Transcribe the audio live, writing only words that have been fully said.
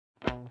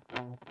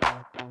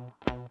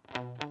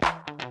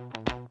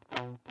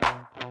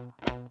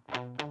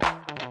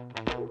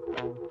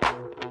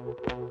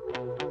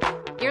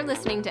You're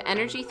listening to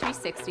Energy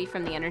 360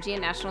 from the Energy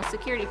and National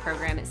Security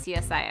Program at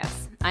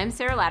CSIS. I'm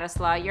Sarah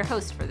Ladislaw, your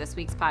host for this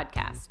week's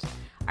podcast.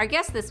 Our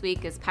guest this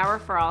week is Power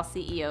for All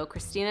CEO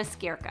Christina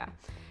Skierka.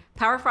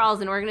 Power for All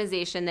is an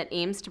organization that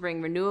aims to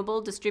bring renewable,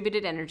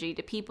 distributed energy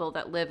to people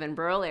that live in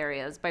rural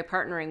areas by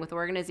partnering with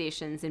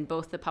organizations in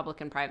both the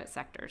public and private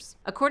sectors.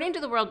 According to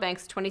the World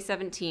Bank's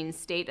 2017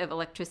 State of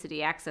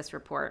Electricity Access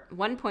Report,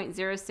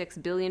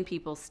 1.06 billion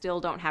people still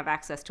don't have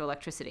access to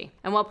electricity.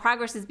 And while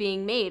progress is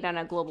being made on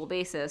a global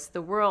basis,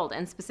 the world,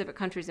 and specific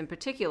countries in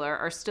particular,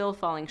 are still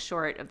falling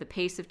short of the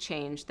pace of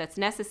change that's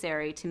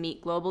necessary to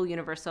meet global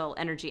universal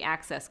energy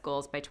access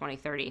goals by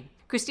 2030.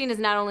 Christine is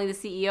not only the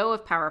CEO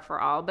of Power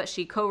for All, but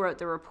she co-wrote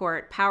the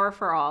report Power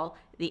for All,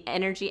 the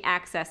Energy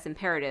Access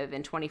Imperative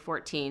in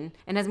 2014,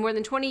 and has more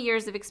than 20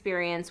 years of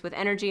experience with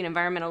energy and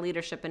environmental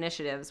leadership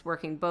initiatives,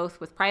 working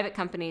both with private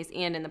companies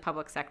and in the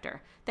public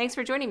sector. Thanks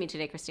for joining me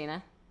today,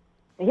 Christina.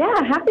 Yeah,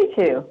 happy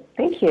to.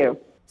 Thank you.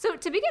 So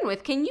to begin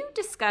with, can you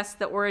discuss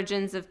the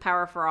origins of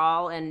Power for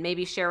All and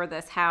maybe share with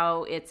us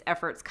how its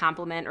efforts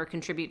complement or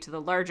contribute to the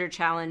larger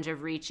challenge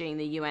of reaching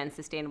the UN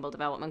Sustainable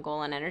Development Goal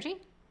on energy?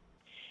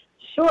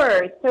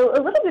 Sure. So a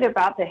little bit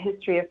about the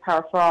history of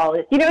Power for All.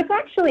 It's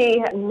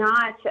actually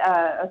not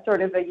a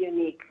sort of a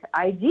unique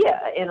idea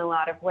in a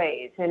lot of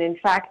ways. And in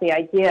fact, the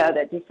idea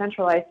that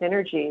decentralized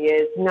energy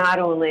is not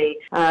only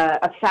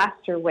a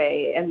faster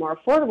way and more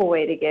affordable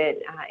way to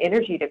get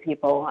energy to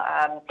people,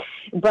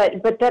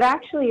 but that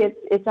actually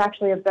it's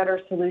actually a better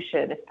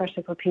solution,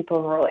 especially for people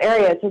in rural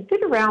areas. It's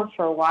been around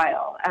for a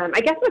while. I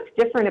guess what's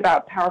different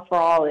about Power for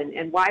All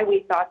and why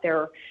we thought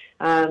there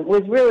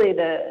was really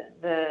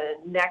the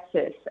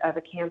nexus of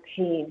a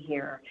campaign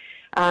here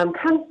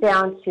comes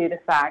down to the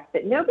fact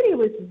that nobody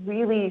was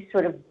really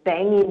sort of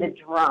banging the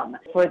drum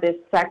for this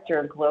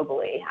sector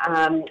globally.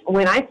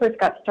 When I first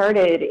got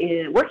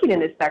started working in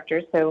this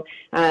sector, so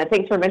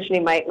thanks for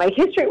mentioning my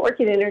history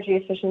working in energy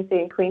efficiency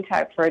and clean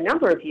tech for a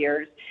number of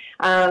years.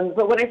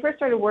 But when I first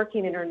started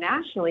working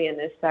internationally in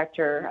this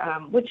sector,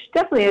 which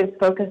definitely is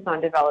focused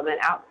on development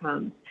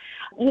outcomes,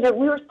 we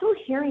were still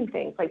hearing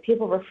things like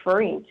people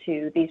referring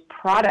to these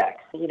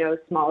products,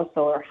 small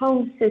solar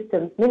home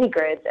systems, mini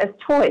grids, as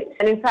toys.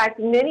 And in fact,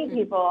 many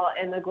people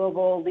in the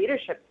global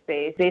leadership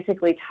space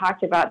basically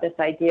talked about this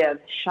idea of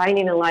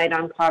shining a light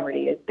on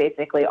poverty is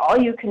basically all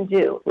you can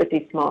do with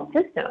these small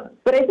systems.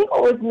 But I think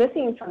what was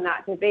missing from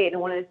that debate,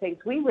 and one of the things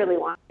we really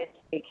wanted to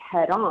take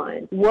head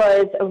on,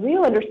 was a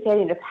real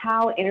understanding of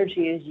how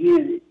energy is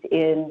used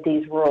in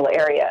these rural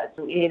areas.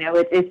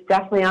 It's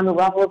definitely on the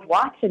level of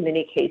watts in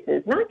many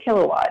cases, not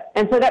kilowatts.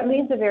 And so that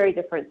means a very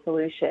different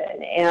solution.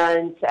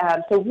 And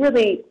so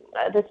really,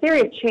 the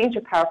theory of change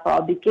of Power for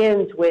All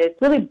begins with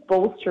really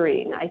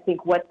bolstering, I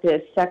think, what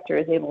this sector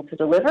is able to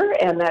deliver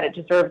and that it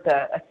deserves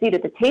a seat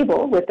at the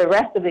table with the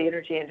rest of the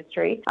energy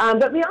industry.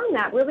 But beyond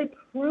that, really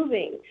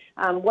proving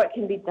what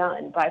can be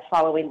done by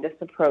following this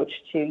approach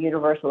to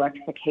universal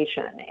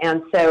electrification.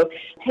 And so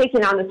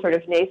taking on the sort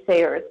of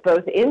naysayers,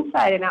 both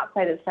inside and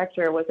outside of the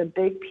sector, was a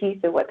big piece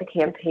of what the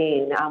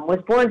campaign was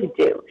born to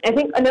do. I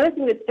think another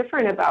thing that's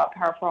different about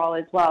Power for All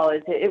as well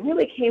is it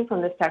really came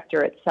from the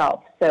sector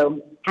itself.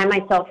 So I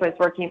myself was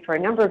working for a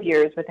number of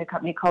years with a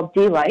company called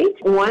D-Light,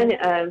 one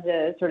of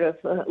the sort of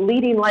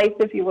leading lights,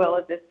 if you will,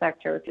 of this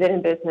sector. It's been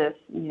in business,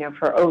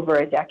 for over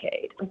a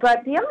decade.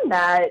 But beyond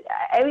that,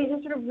 I mean,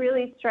 just sort of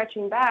really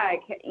stretching back,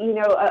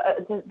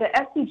 the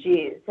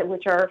SDGs,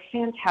 which are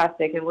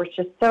fantastic, and we're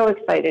just so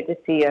excited to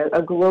see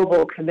a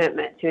global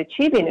commitment to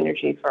achieving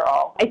energy for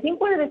all. I think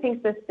one of the things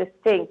that's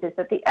distinct is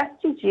that the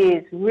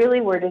SDGs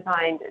really were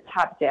designed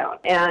top-down,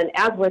 and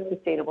as was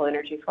Sustainable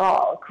Energy for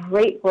All, a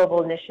great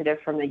global initiative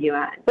from the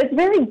UN. But it's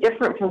very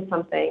different from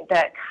something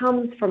that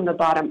comes from the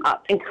bottom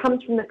up and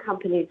comes from the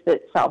companies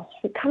themselves.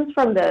 It comes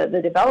from the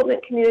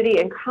development community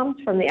and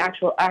comes from the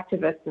actual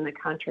activists in the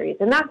countries.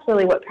 And that's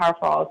really what Power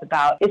for All is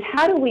about, is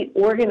how do we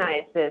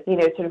organize this,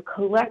 sort of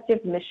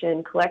collective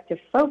mission, collective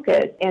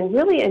focus, and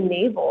really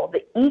enable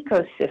the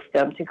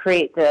ecosystem to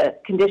create the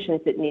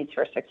conditions it needs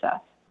for success.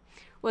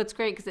 Well, it's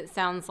great because it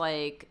sounds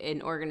like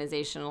an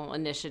organizational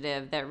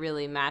initiative that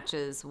really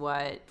matches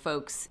what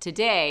folks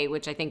today,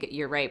 which I think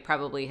you're right,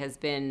 probably has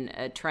been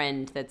a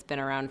trend that's been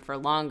around for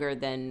longer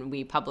than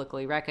we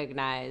publicly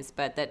recognize,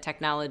 but that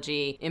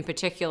technology in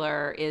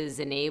particular is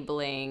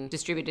enabling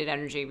distributed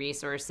energy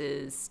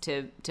resources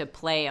to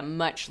play a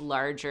much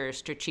larger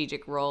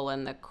strategic role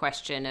in the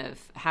question of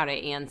how to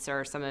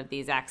answer some of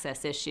these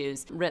access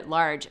issues writ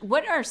large.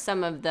 What are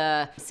some of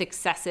the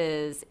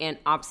successes and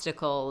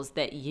obstacles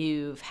that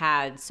you've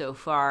had so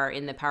far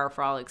in the Power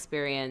for All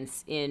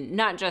experience in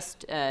not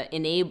just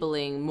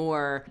enabling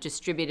more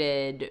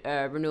distributed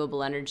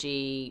renewable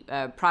energy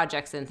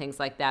projects and things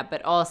like that,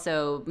 but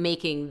also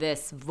making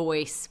this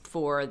voice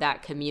for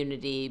that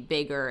community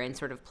bigger and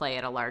sort of play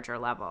at a larger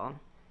level?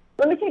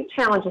 Let me take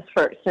challenges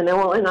first, and then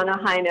we'll end on a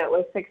high note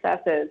with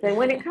successes. And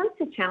when it comes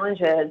to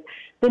challenges,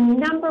 the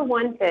number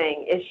one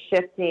thing is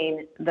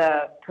shifting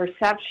the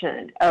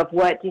perception of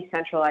what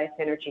decentralized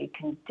energy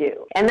can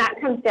do. And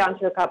that comes down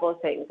to a couple of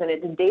things, and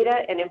it's data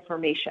and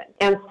information.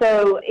 And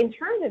so in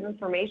terms of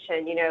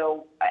information,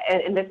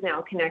 and this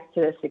now connects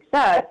to the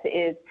success,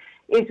 is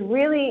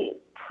really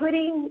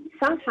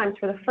sometimes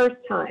for the first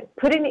time,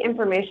 putting the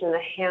information in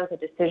the hands of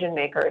decision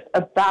makers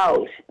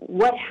about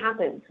what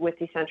happens with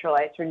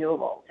decentralized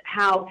renewables,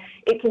 how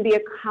it can be a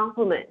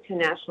complement to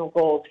national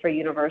goals for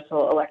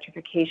universal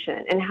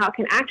electrification, and how it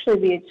can actually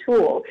be a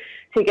tool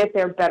to get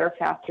there better,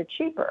 faster,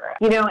 cheaper.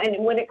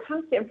 And when it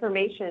comes to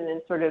information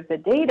and sort of the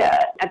data,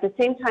 at the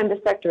same time,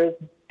 the sector is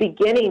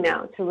beginning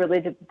now to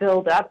really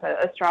build up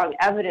a strong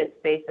evidence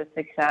base of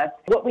success.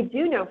 What we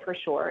do know for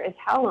sure is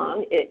how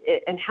long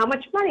and how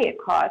much money it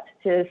costs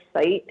to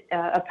site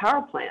a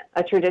power plant,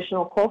 a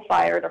traditional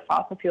coal-fired or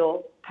fossil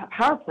fuel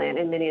power plant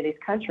in many of these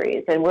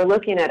countries. And we're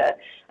looking at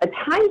a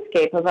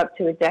timescape of up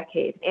to a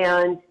decade.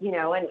 And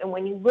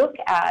when you look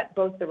at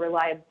both the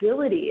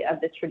reliability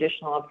of the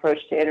traditional approach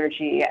to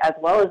energy as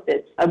well as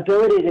its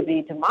ability to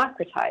be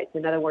democratized,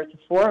 in other words,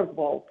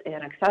 affordable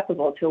and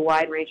accessible to a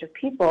wide range of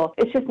people,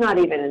 it's just not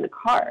even in the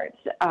cards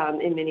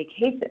in many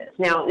cases.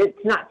 Now, it's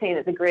not saying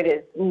that the grid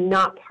is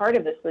not part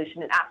of the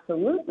solution. It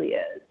absolutely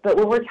is. But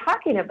when we're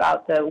talking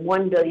about the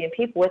 1 billion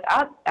people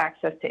without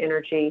access to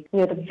energy,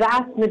 the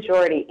vast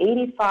majority,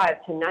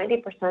 85 to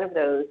 90% of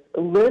those,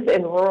 live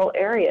in rural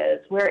areas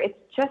where it's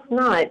just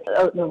not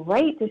the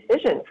right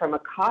decision from a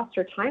cost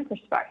or time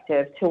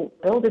perspective to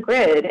build a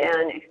grid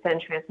and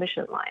extend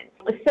transmission lines.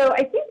 So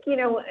I think,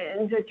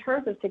 in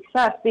terms of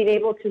success, being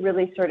able to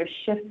really sort of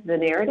shift the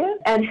narrative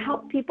and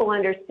help people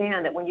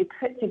understand that when you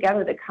put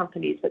together the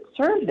companies that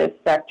serve this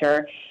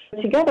sector,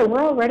 together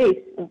we're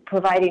already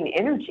providing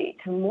energy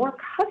to more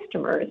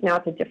customers. Now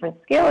it's a different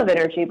scale of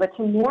energy, but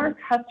to more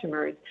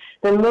customers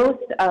than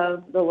most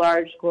of the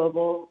large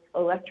global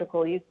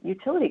electrical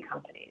utility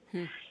companies.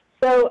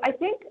 So I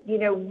think,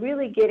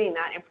 really getting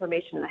that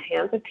information in the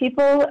hands of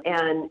people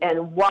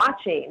and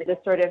watching the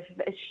sort of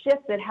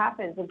shift that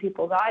happens in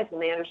people's eyes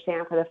when they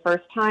understand for the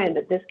first time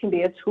that this can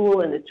be a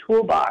tool in the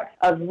toolbox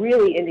of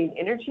really ending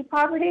energy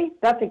poverty,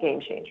 that's a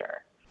game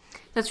changer.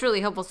 That's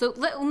really helpful. So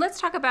let's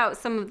talk about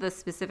some of the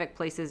specific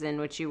places in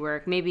which you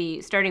work,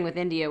 maybe starting with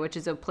India, which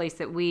is a place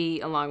that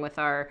we, along with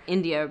our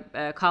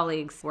India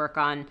colleagues, work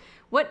on.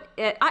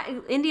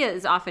 India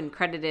is often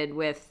credited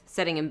with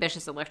setting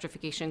ambitious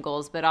electrification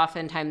goals, but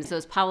oftentimes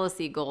those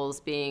policy goals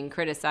being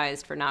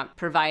criticized for not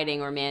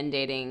providing or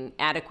mandating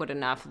adequate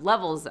enough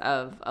levels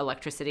of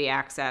electricity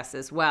access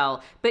as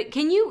well. But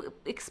can you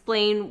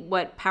explain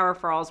what Power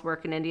for All's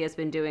work in India has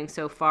been doing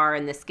so far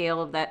and the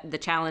scale of the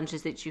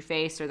challenges that you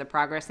face or the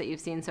progress that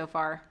you've seen so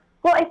far?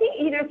 Well, I think,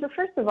 so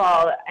first of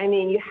all,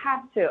 you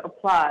have to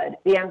applaud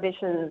the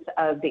ambitions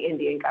of the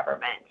Indian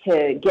government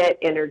to get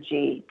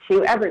energy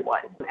to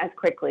everyone as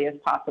quickly as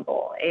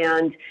possible.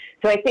 And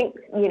so I think,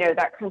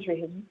 that country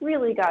has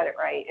really got it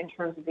right in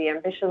terms of the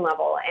ambition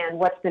level. And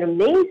what's been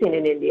amazing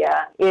in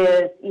India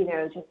is,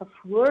 just the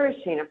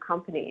flourishing of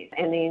companies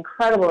and the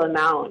incredible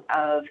amount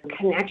of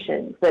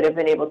connections that have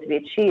been able to be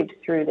achieved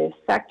through this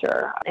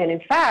sector. And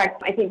in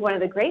fact, I think one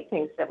of the great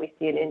things that we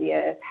see in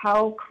India is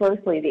how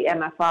closely the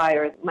MFI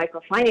or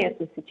microfinance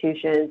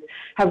institutions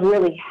have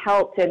really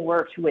helped and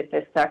worked with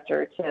this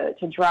sector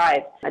to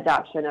drive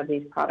adoption of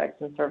these products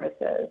and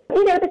services.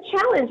 The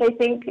challenge, I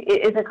think,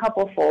 is a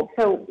couple-fold.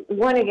 So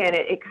one, again,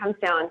 it comes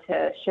down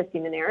to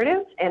shifting the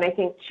narrative, and I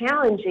think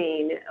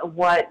challenging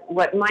what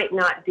might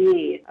not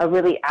be a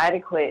really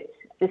adequate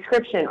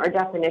description or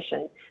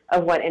definition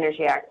of what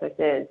energy access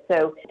is.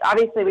 So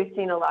obviously we've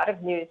seen a lot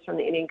of news from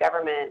the Indian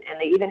government, and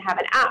they even have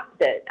an app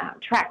that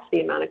tracks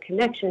the amount of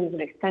connections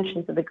and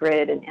extensions of the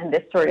grid and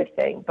this sort of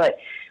thing. But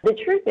the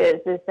truth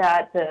is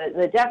that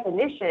the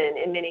definition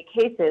in many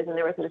cases, and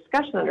there was a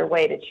discussion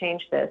underway to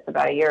change this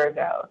about a year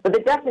ago, but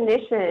the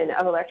definition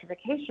of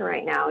electrification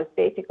right now is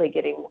basically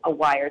getting a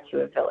wire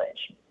to a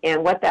village.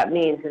 And what that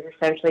means is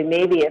essentially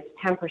maybe if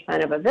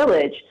 10% of a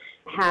village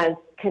has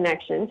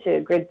connection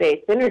to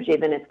grid-based energy,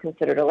 then it's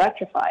considered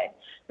electrified.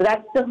 But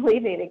that's still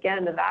leaving,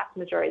 again, the vast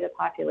majority of the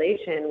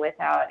population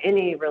without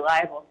any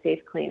reliable, safe,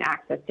 clean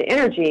access to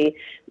energy,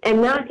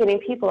 and not getting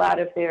people out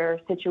of their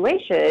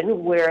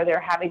situation where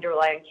they're having to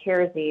rely on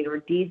kerosene or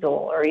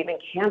diesel or even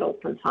candles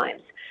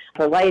sometimes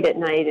for light at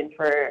night and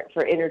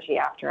for energy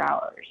after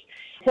hours.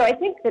 So I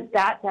think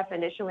that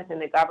definition within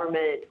the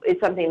government is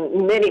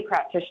something many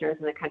practitioners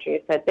in the country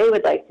have said they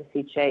would like to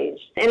see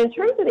changed. And in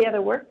terms of the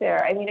other work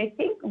there, I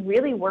think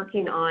really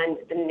working on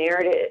the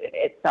narrative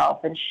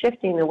itself and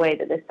shifting the way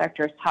that this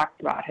sector is talked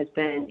about has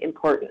been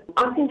important.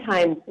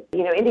 Oftentimes,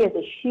 India is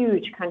a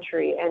huge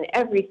country, and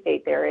every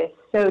state there is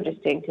so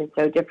distinct and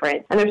so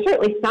different. And there's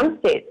certainly some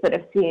states that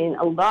have seen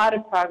a lot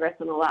of progress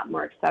and a lot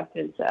more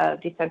acceptance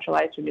of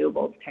decentralized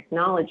renewables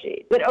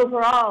technology. But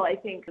overall, I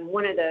think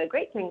one of the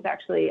great things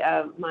actually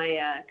of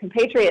my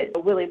compatriot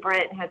Willie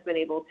Brent has been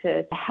able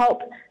to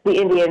help the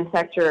Indian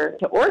sector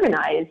to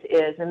organize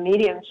is a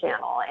Medium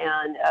channel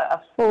and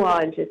a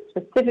full-on, just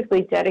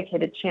specifically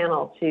dedicated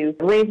channel to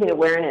raising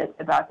awareness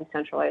about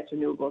decentralized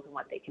renewables and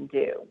what they can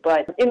do.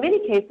 But in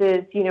many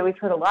cases, we've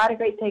heard a lot of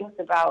great things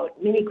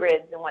about mini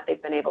grids and what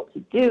they've been able to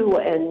do,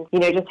 and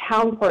just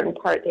how important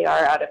part they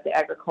are out of the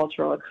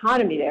agricultural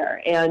economy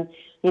there. And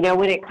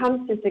when it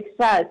comes to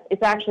success,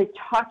 it's actually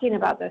talking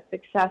about those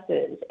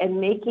successes and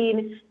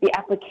making the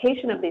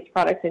application of these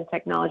products and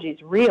technologies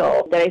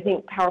real that I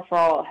think Power for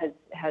All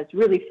has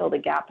really filled a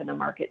gap in the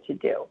market to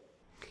do.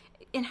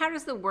 And how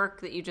does the work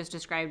that you just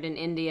described in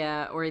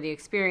India, or the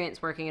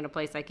experience working in a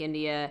place like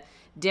India,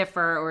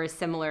 differ or is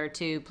similar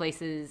to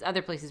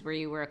other places where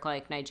you work,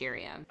 like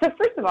Nigeria? So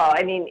first of all,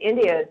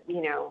 India is,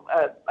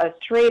 a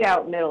straight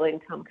out middle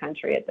income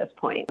country at this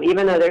point.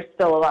 Even though there's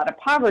still a lot of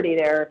poverty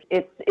there,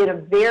 it's in a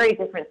very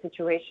different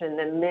situation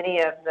than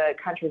many of the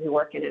countries we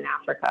work in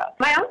Africa.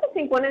 I also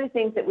think one of the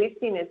things that we've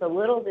seen is a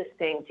little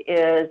distinct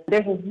is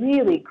there's a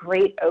really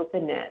great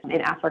openness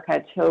in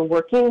Africa to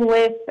working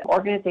with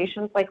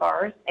organizations like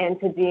ours and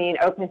to being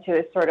open to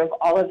a sort of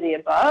all of the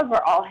above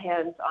or all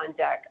hands on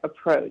deck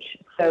approach.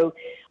 So,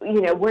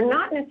 we're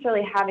not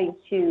necessarily having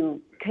to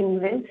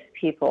convince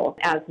people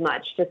as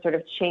much to sort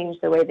of change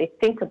the way they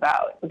think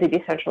about the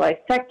decentralized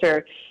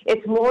sector.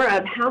 It's more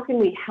of how can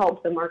we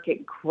help the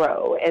market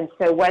grow? And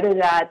so whether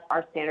that's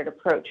our standard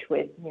approach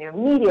with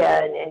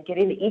media and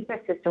getting the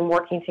ecosystem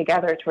working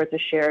together towards a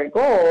shared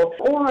goal,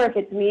 or if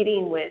it's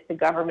meeting with the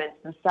governments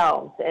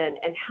themselves and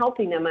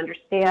helping them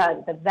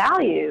understand the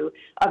value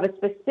of a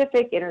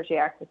specific energy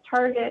access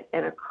target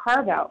and a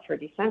carve out for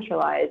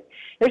decentralized,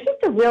 there's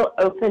just a real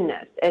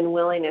openness and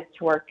willingness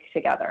to work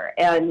together.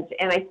 And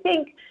I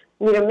think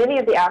many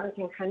of the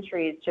African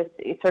countries just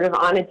sort of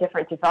on a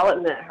different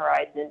development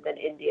horizon than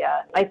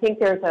India. I think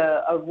there's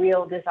a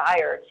real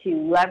desire to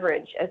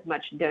leverage as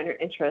much donor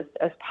interest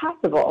as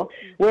possible,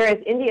 whereas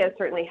India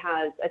certainly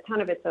has a ton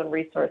of its own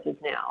resources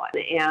now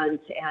and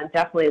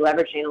definitely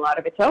leveraging a lot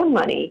of its own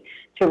money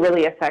to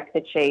really affect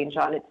the change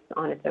on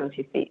its own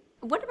 2 feet.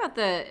 What about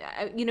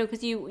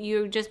because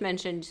you just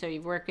mentioned, so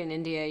you've worked in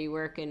India, you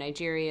work in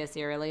Nigeria,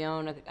 Sierra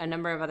Leone, a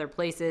number of other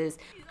places.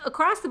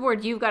 Across the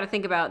board, you've got to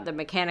think about the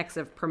mechanics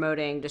of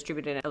promoting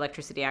distributed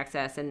electricity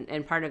access,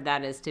 and part of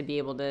that is to be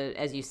able to,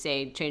 as you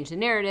say, change the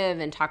narrative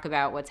and talk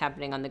about what's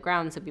happening on the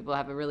ground so people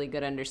have a really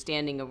good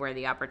understanding of where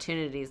the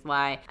opportunities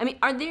lie.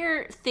 Are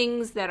there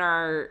things that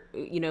are,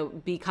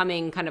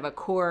 becoming kind of a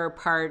core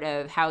part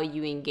of how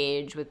you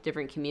engage with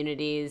different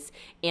communities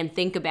and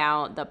think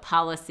about the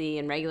policy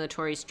and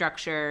regulatory structure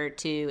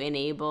to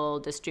enable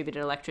distributed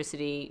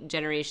electricity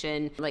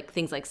generation, like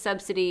things like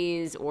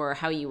subsidies or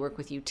how you work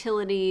with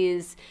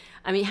utilities?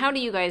 How do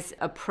you guys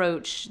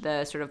approach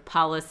the sort of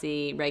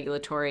policy,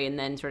 regulatory, and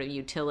then sort of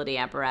utility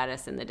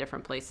apparatus in the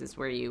different places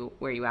where you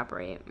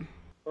operate?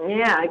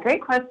 Yeah,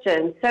 great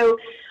question. So,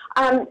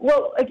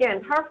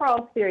 again, Power for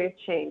All's theory of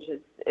change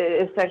is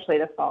essentially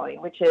the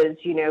following, which is,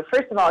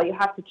 first of all, you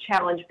have to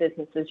challenge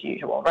business as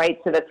usual, right?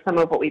 So that's some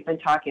of what we've been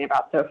talking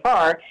about so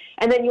far.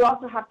 And then you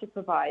also have to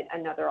provide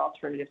another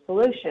alternative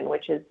solution,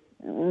 which is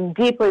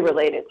deeply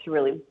related to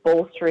really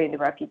bolstering the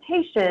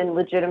reputation,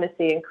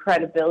 legitimacy, and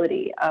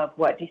credibility of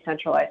what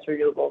decentralized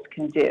renewables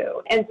can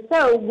do. And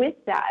so with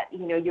that,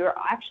 you're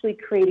actually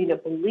creating a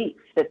belief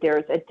that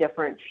there's a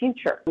different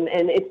future.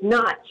 And it's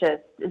not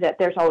just that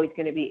there's always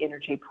going to be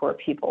energy poor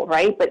people,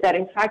 right? But that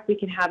in fact we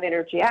can have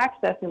energy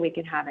access and we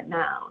can have it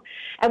now.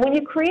 And when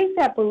you create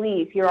that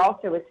belief, you're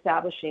also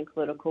establishing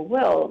political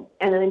will.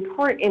 And an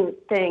important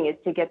thing is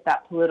to get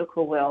that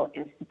political will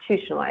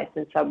institutionalized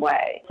in some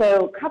way.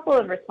 So a couple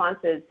of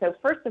responses. So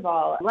first of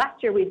all,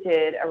 last year we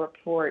did a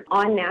report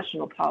on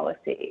national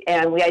policy,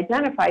 and we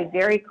identified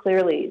very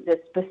clearly the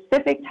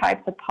specific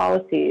types of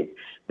policies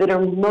that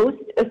are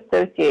most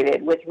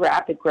associated with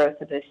rapid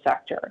growth of this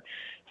sector.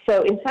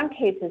 So in some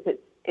cases,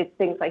 it's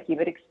things like you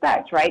would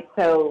expect, right?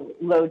 So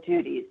low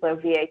duties, low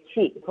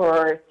VAT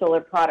for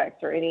solar products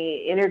or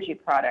any energy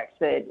products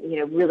that,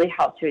 really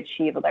help to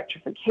achieve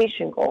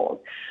electrification goals.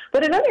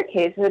 But in other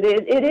cases,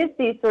 it is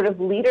these sort of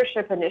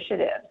leadership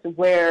initiatives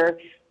where,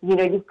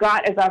 you've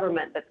got a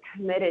government that's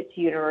committed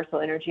to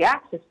universal energy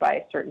access by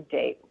a certain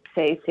date,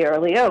 say Sierra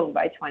Leone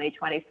by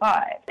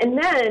 2025.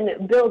 And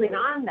then building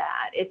on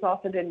that, it's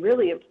also been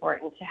really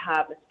important to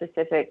have a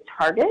specific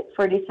target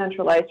for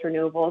decentralized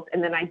renewables,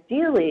 and then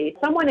ideally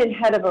someone in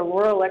head of a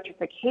rural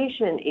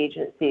electrification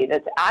agency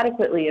that's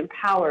adequately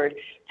empowered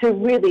to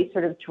really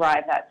sort of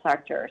drive that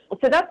sector.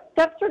 So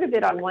that's sort of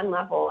it on one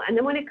level. And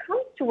then when it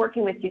comes to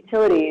working with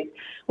utilities,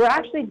 we're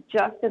actually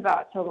just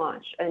about to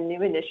launch a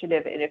new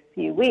initiative in a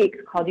few weeks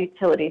called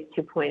Utilities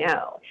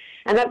 2.0.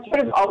 And that's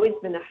sort of always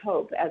been the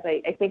hope, as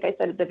I think I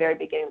said at the very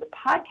beginning of the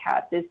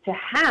podcast, is to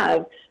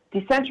have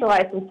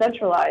decentralized and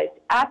centralized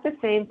at the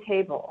same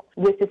table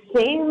with the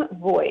same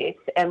voice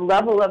and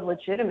level of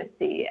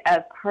legitimacy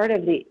as part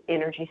of the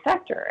energy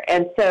sector.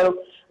 And so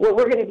what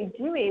we're going to be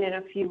doing in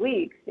a few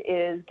weeks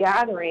is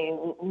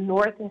gathering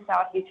North and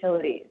South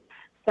utilities,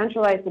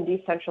 centralized and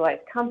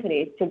decentralized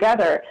companies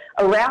together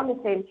around the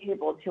same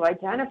table to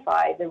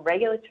identify the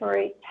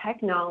regulatory,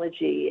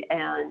 technology,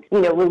 and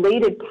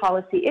related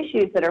policy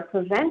issues that are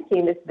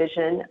preventing this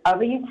vision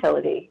of a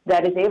utility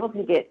that is able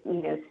to get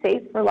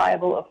safe,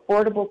 reliable,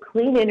 affordable,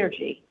 clean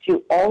energy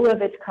to all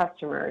of its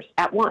customers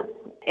at once.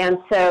 And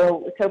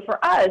so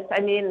for us,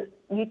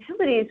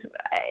 utilities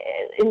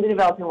in the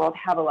developing world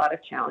have a lot of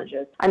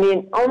challenges.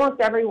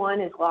 Almost everyone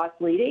is loss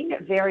leading.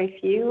 Very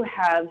few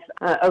have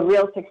a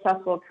real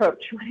successful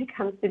approach when it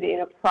comes to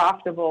being a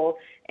profitable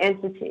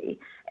entity.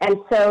 And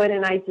so in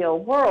an ideal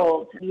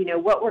world,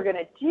 what we're going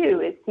to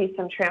do is see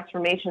some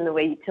transformation in the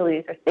way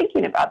utilities are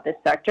thinking about this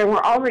sector. And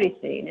we're already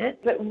seeing it,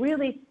 but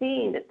really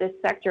seeing that this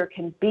sector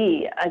can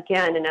be,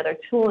 again, another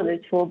tool in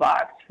the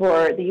toolbox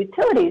for the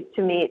utilities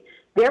to meet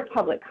their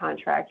public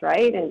contract,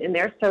 right, and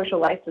their social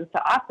license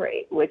to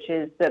operate, which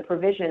is the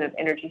provision of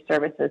energy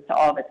services to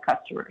all of its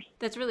customers.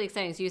 That's really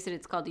exciting. So you said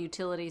it's called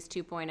Utilities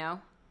 2.0?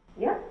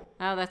 Yeah.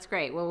 Oh, that's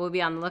great. Well, we'll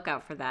be on the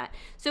lookout for that.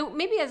 So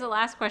maybe as a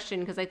last question,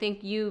 because I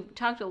think you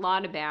talked a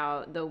lot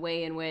about the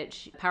way in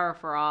which Power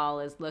for All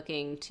is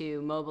looking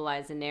to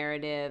mobilize a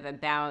narrative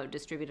about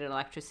distributed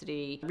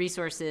electricity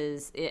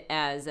resources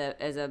as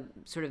a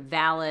sort of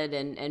valid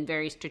and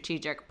very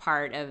strategic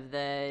part of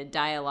the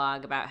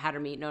dialogue about how to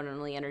meet not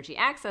only energy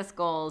access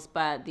goals,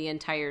 but the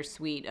entire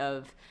suite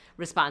of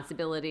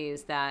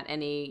responsibilities that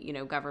any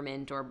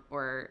government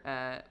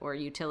or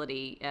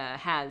utility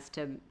has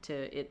to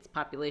its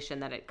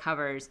population that it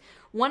covers.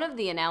 One of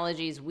the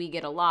analogies we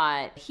get a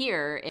lot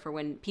here for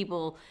when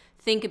people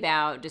think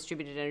about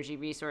distributed energy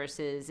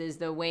resources is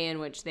the way in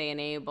which they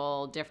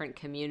enable different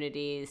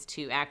communities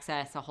to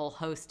access a whole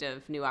host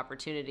of new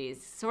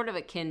opportunities, sort of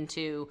akin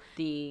to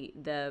the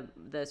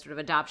sort of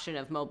adoption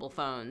of mobile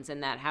phones,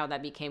 and that how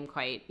that became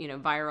quite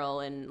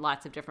viral in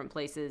lots of different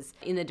places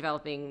in the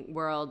developing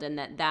world, and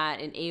that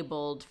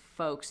enabled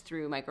folks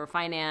through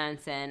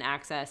microfinance and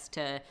access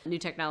to new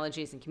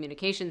technologies and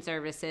communication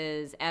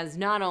services as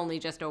not only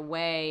just a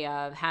way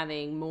of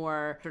having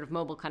more sort of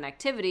mobile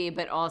connectivity,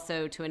 but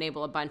also to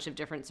enable a bunch of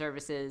different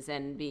services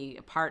and be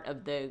a part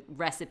of the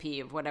recipe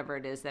of whatever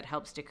it is that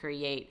helps to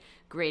create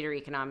greater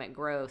economic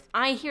growth.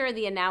 I hear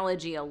the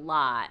analogy a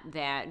lot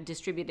that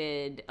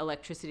distributed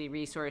electricity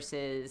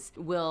resources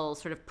will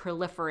sort of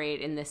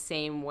proliferate in the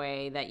same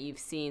way that you've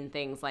seen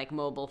things like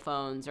mobile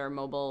phones or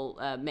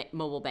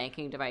mobile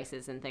banking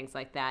devices and things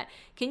like that.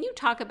 Can you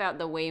talk about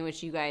the way in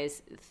which you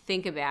guys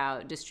think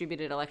about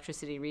distributed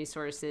electricity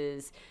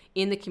resources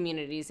in the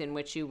communities in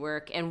which you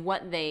work and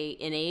what they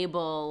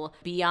enable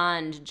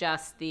beyond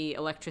just the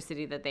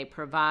electricity that they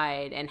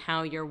provide, and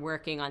how you're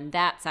working on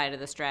that side of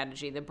the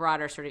strategy, the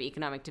broader sort of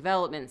economic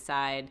development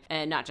side,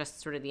 and not just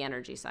sort of the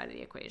energy side of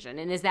the equation?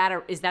 And is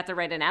that the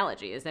right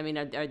analogy?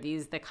 Are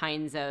these the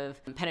kinds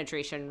of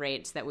penetration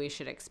rates that we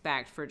should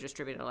expect for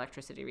distributed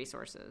electricity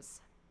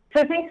resources?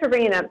 So thanks for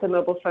bringing up the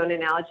mobile phone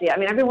analogy. I've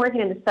been working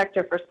in the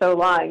sector for so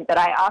long that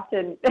I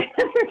often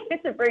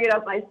forget to bring it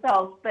up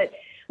myself, but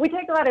we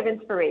take a lot of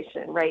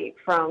inspiration, right,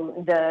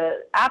 from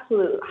the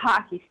absolute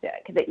hockey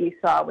stick that you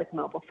saw with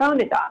mobile phone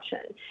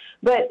adoption.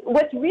 But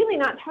what's really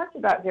not talked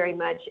about very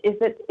much is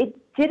that it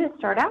didn't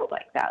start out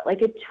like that.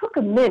 Like, it took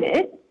a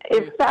minute,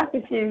 in fact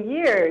a few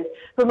years,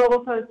 for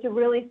mobile phones to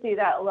really see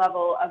that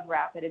level of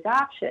rapid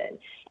adoption.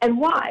 And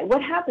why?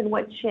 What happened?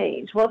 What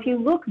changed? Well, if you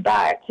look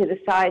back to the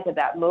size of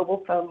that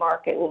mobile phone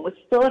market, when it was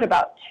still at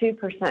about 2%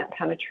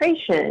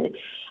 penetration,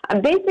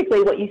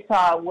 basically what you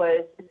saw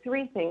was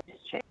three things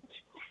change.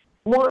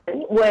 One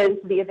was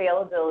the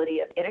availability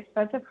of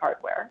inexpensive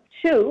hardware.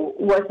 Two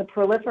was the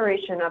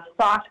proliferation of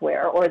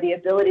software, or the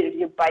ability to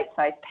do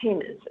bite-sized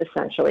payments,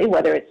 essentially,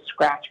 whether it's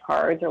scratch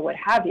cards or what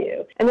have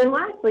you. And then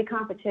lastly,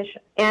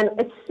 competition. And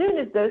as soon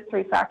as those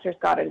three factors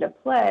got into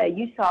play,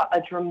 you saw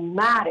a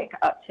dramatic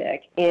uptick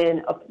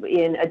in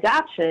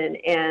adoption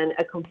and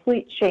a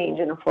complete change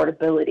in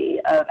affordability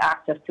of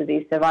access to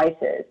these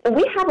devices. And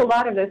we have a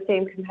lot of those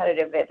same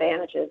competitive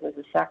advantages as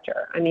a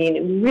sector.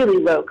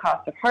 Really low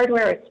cost of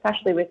hardware,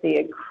 especially with the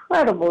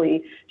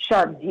incredibly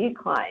sharp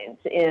declines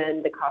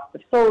in the cost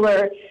of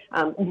solar,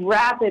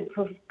 rapid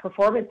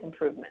performance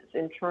improvements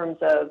in terms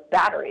of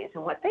batteries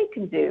and what they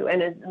can do,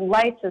 and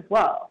lights as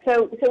well.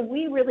 So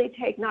we really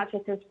take not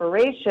just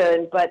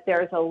inspiration, but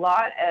there's a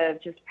lot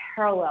of just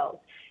parallels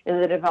in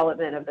the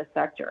development of the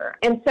sector.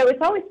 And so it's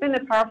always been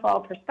the Power for All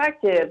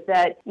perspective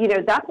that,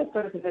 that's a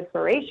source of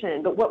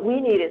inspiration, but what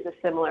we need is a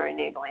similar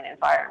enabling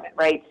environment,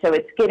 right? So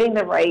it's getting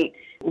the right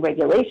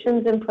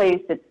regulations in place,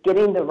 it's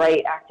getting the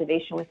right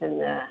activation within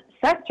the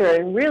sector,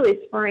 and really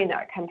spurring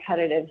that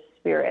competitive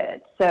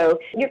spirit. So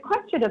your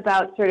question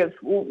about sort of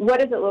what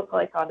does it look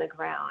like on the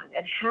ground,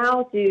 and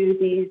how do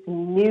these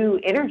new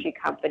energy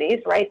companies,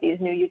 right,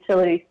 these new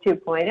utilities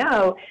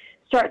 2.0,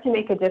 start to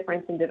make a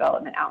difference in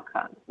development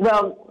outcomes?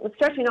 Well,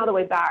 stretching all the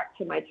way back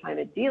to my time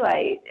at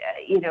D-Light,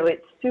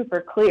 it's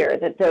super clear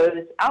that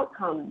those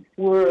outcomes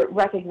were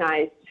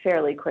recognized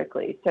fairly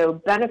quickly. So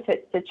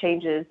benefits to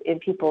changes in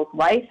people's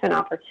life and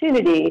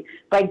opportunity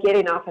by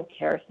getting off of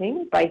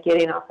kerosene, by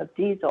getting off of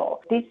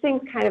diesel. These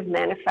things kind of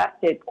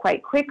manifested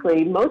quite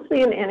quickly,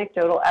 mostly in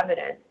anecdotal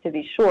evidence, to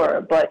be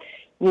sure, but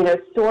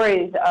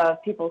stories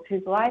of people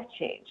whose lives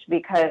changed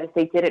because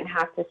they didn't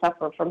have to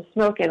suffer from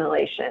smoke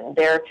inhalation.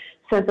 Their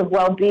sense of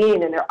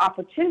well-being and their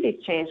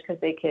opportunities changed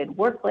because they could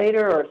work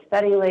later or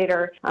study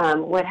later,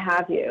 what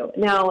have you.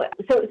 Now,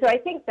 so I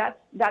think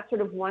that's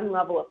sort of one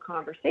level of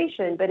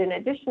conversation. But in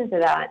addition to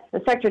that, the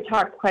sector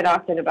talks quite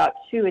often about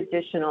two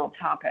additional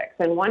topics.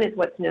 And one is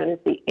what's known as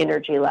the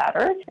energy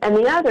ladder. And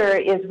the other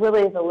is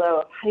really the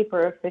low of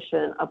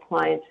hyper-efficient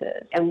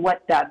appliances and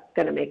what that's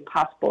going to make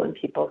possible in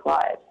people's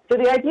lives. So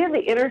the idea of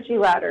the energy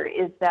ladder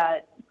is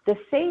that the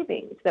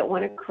savings that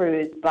one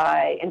accrues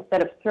by,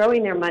 instead of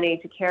throwing their money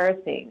to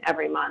kerosene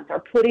every month or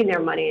putting their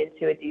money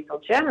into a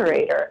diesel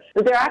generator,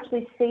 that they're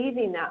actually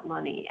saving that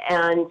money,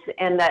 and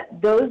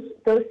that those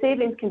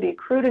savings can be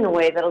accrued in a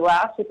way that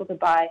allows people to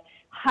buy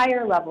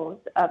higher levels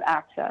of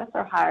access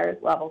or higher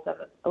levels of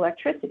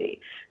electricity.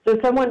 So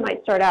someone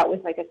might start out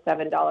with like a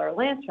 $7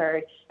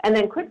 lantern and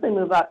then quickly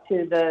move up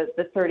to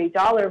the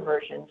 $30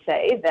 version,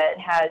 say, that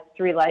has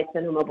 3 lights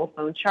and a mobile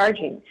phone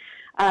charging.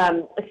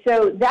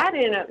 So that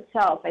in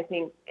itself, I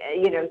think,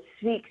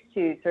 speaks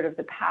to sort of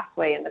the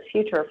pathway in the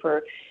future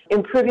for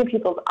improving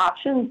people's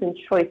options and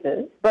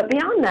choices. But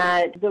beyond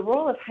that, the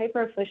role of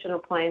hyper-efficient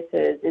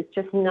appliances is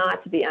just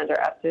not to be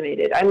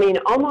underestimated. I mean,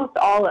 almost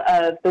all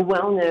of the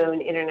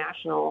well-known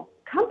international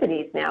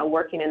companies now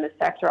working in the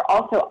sector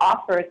also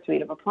offer a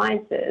suite of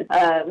appliances.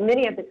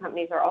 Many of the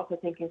companies are also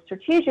thinking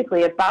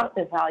strategically about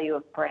the value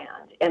of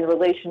brand and the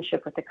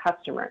relationship with the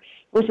customer,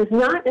 which is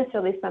not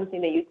necessarily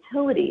something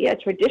a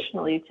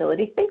traditional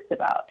utility thinks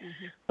about.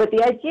 Mm-hmm. But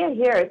the idea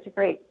here is to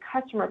create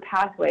customer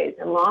pathways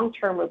and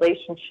long-term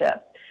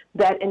relationships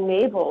that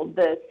enable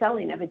the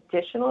selling of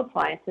additional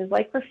appliances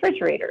like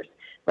refrigerators,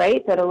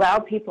 right, that allow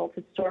people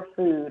to store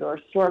food or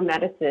store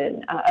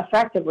medicine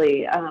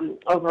effectively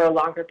over a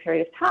longer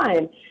period of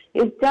time,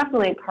 is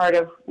definitely part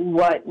of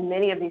what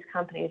many of these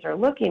companies are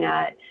looking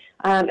at,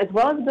 as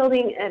well as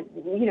building,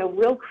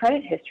 real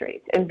credit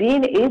histories and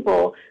being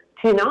able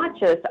to not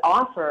just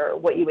offer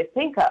what you would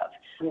think of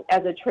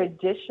as a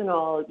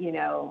traditional,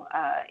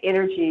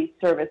 energy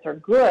service or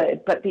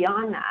good, but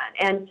beyond that.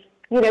 And,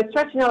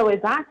 stretching all the way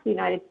back to the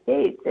United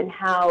States and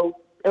how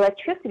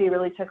electricity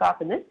really took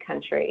off in this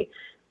country,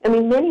 I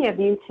mean, many of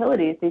the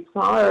utilities, these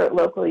smaller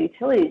local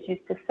utilities,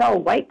 used to sell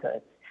white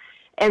goods.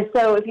 And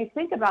so if you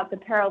think about the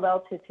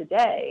parallel to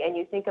today and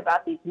you think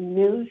about these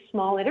new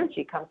small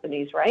energy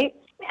companies, right,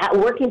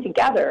 working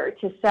together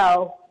to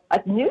sell a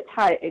new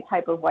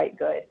type of white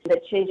good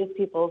that changes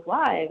people's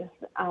lives,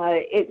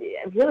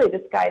 it really,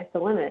 the sky's the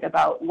limit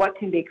about what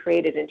can be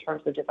created in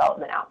terms of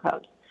development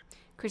outcomes.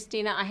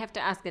 Christina, I have to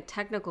ask a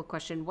technical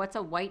question. What's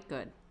a white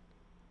good?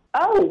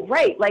 Oh,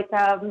 right, like,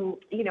 a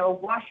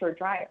washer or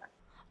dryer.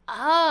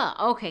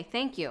 Ah, okay,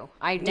 thank you.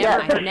 I've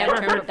never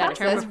heard of that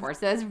term before,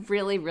 so that's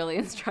really, really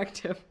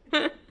instructive.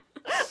 You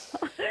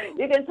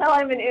can tell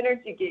I'm an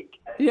energy geek.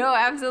 No,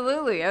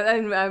 absolutely.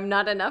 I'm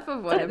not enough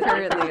of one,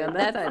 apparently, on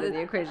that side of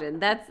the equation.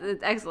 That's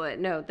excellent.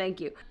 No, thank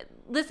you.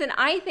 Listen,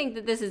 I think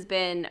that this has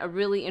been a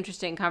really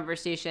interesting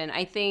conversation.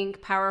 I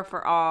think Power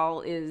for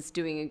All is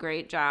doing a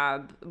great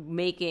job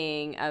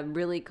making a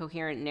really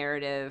coherent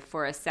narrative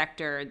for a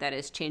sector that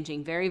is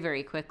changing very,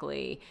 very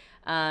quickly.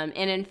 And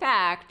in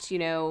fact,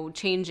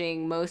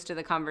 changing most of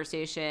the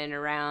conversation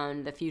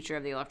around the future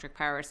of the electric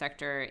power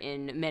sector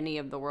in many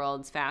of the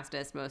world's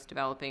fastest, most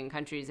developing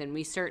countries. And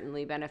we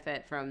certainly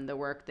benefit from the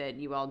work that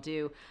you all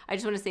do. I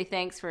just want to say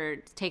thanks for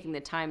taking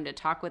the time to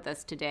talk with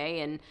us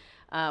today. And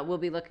we'll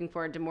be looking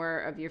forward to more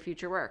of your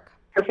future work.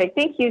 Perfect.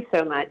 Thank you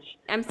so much.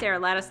 I'm Sarah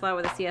Ladislaw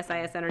with the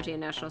CSIS Energy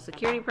and National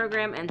Security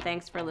Program, and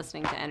thanks for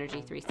listening to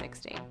Energy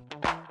 360.